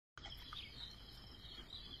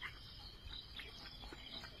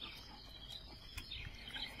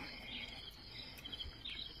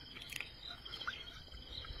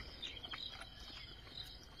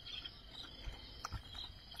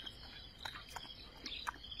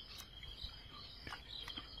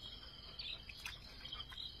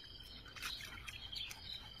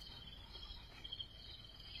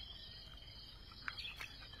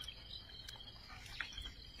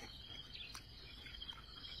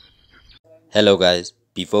Hello guys,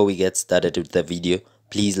 before we get started with the video,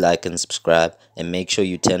 please like and subscribe and make sure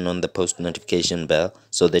you turn on the post notification bell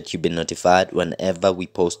so that you'll be notified whenever we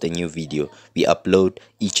post a new video. We upload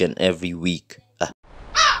each and every week.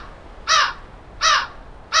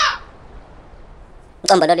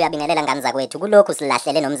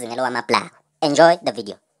 Enjoy the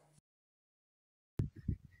video.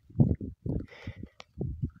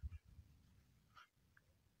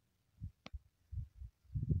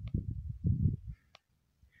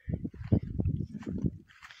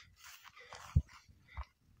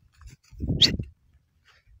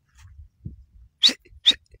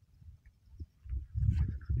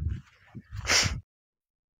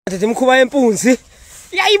 Mkhuba yempunzi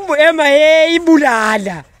yayibuyema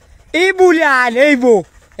ibulala eyibo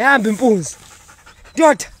yahamba impunzi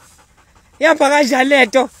ndoda yahamba kanjani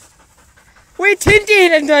lento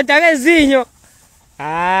uyithintile ndoda ngezinyo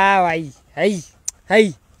hayi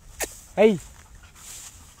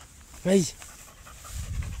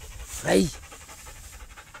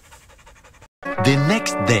The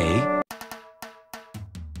next day,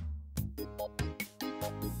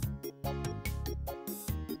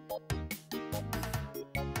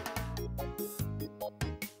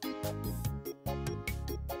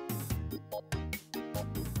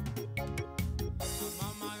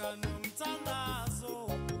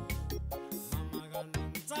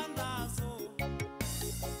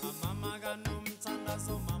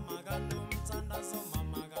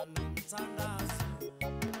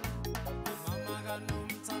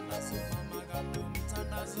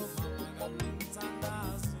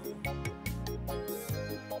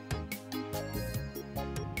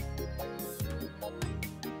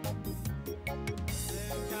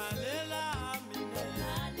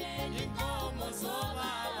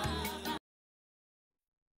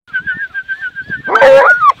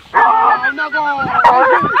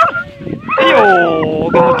 Ayo,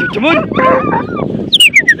 kamu cucumun.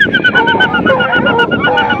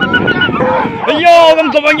 Ayo, kamu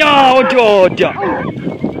kabanya, ojo.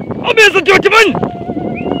 Habis cucumun.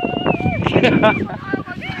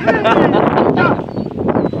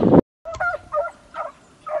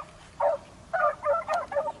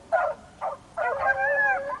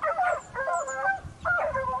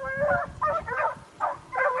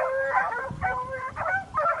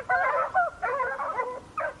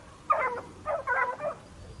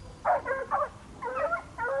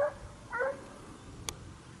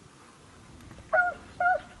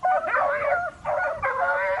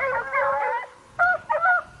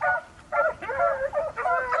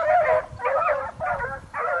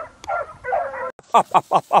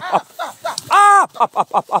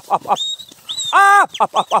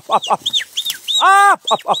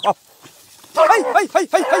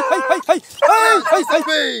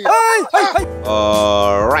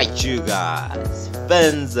 Alright you guys,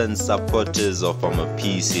 fans and supporters of our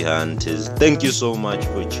PC Hunters, thank you so much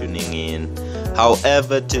for tuning in.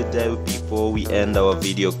 However, today before we end our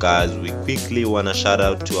video guys, we quickly want to shout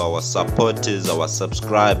out to our supporters, our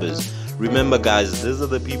subscribers. Remember guys, these are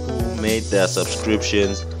the people who made their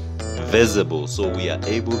subscriptions visible so we are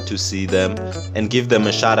able to see them and give them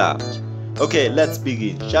a shout out. Okay, let's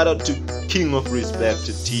begin. Shout out to King of Respect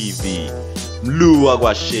TV, Mluwa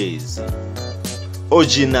Gwashezi,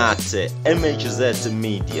 Ojinate, MHZ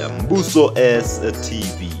Media, Mbuso S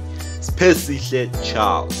TV, Spesihle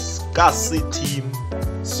Charles, Kasi Team,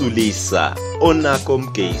 Sulisa, Onako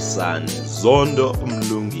Mgeisani, Zondo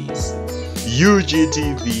Mlungisi,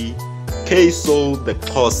 UGTV, K-Soul the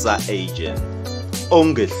Xhosa Agent,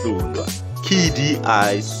 Ongehlulwa,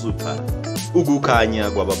 KDI Super,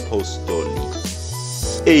 Ukukhanya kwabapostoli,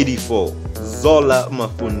 84, Zola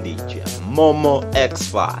Mafundija, Momo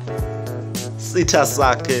X5,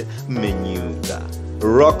 Sitasake Menyuka,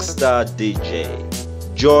 Rockstar DJ,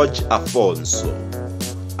 George Afonso,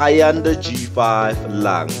 Ayanda G5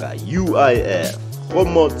 Langa, UIF,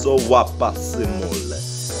 Homoto Wapa Simule,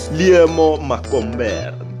 Liemo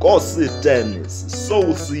Makomber, Gossi Dennis,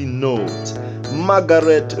 Sousi Note,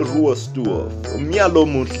 Margaret Ruosturf, Mialo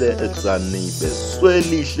Muhle Etzanibe,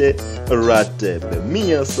 Swelihle Ratebe,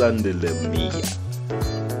 Mia Sandile Mia,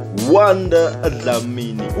 Wanda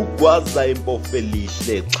Dlamini, Ugwaza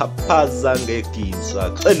Impofelihle, Xhaphaza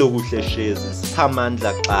ngeginsa, Celo kuhle shezi,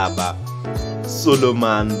 Siphamandla Xaba,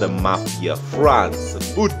 Solomon the Mafia, France,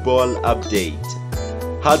 Football Update,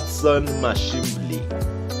 Hudson Mashimbli,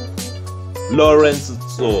 Lawrence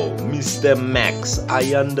Tso, Mr. Max,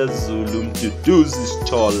 Ayanda Zulu, Mduduzi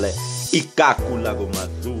Stole, Ikakula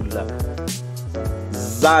Gomadula,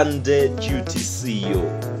 Zande Duty CEO,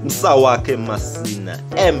 Msawake Masina,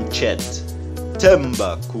 M-Chat,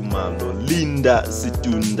 Temba Kumalo, Linda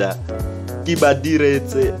Situnda, ki ba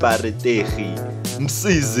diretse baretegi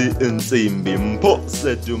Msizi Nsimbi Mpho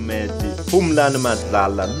Sedumedi Phumlani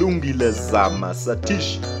Madlala Lungile Zama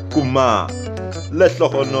Satish Kumar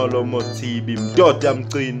Lehlohonolo Motibi Mdoda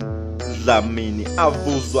Mcini Dlamini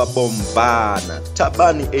Avuzwa Bombana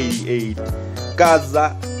Tabani 88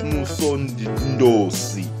 Gaza Musondi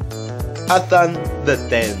Ndosi Athan the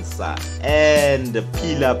Dancer and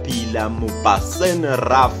Pila Pila Mubasen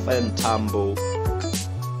Raf and Tambo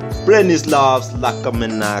Brenislavs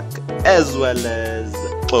Lakamenak as well as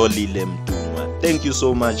Xolile Mduma. Thank you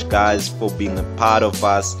so much guys for being a part of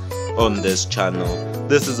us on this channel.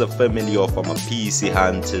 This is a family of PC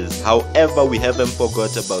hunters. However, we haven't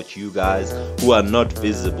forgot about you guys who are not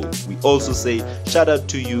visible. We also say shout out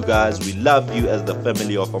to you guys. We love you as the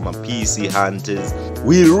family of PC hunters.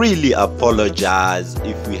 We really apologize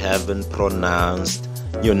if we haven't pronounced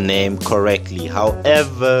your name correctly.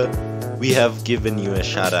 However, we have given you a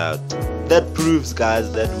shout out. That proves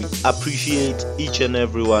guys that we appreciate each and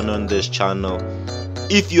everyone on this channel.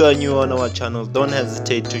 If you are new on our channel, don't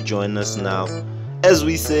hesitate to join us now. As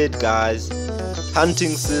we said guys,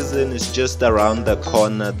 hunting season is just around the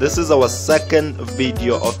corner. This is our second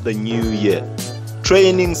video of the new year.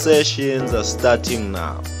 Training sessions are starting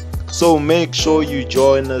now, so make sure you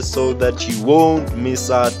join us so that you won't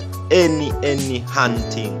miss out any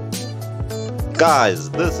hunting. Guys,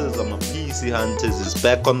 this is PC Hunters is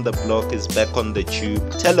back on the block, is back on the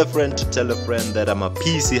tube. Tell a friend to tell a friend that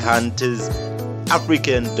PC Hunters,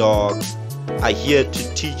 African dogs, are here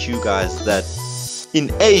to teach you guys that in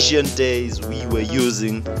Asian days we were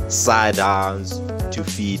using Sighthounds to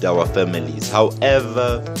feed our families.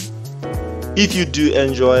 However, if you do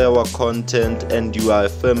enjoy our content and you are a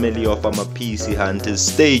family of PC Hunters,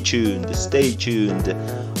 stay tuned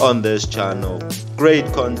on this channel. Great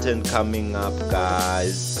content coming up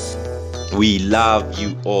guys. We love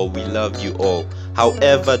you all.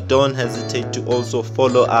 However, don't hesitate to also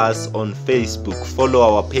follow us on Facebook. Follow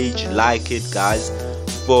our page, like it guys,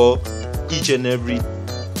 for each and every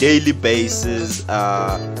daily basis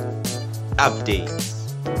updates.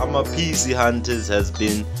 PC Hunters has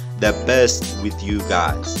been the best with you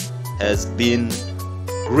guys, has been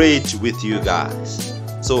great with you guys.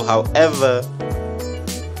 So however,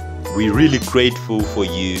 we're really grateful for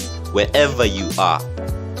you wherever you are.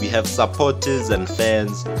 We have supporters and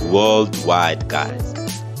fans worldwide guys.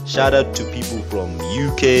 Shout out to people from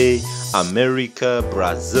UK, America,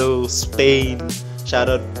 Brazil, Spain. Shout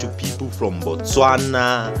out to people from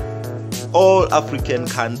Botswana, all African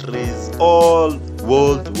countries, all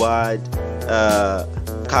worldwide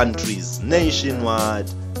countries, nationwide.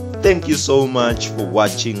 Thank you so much for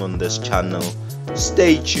watching on this channel.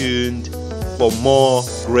 Stay tuned for more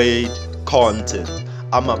great content.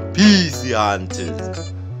 PC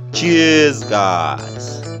Hunters. Cheers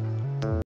guys.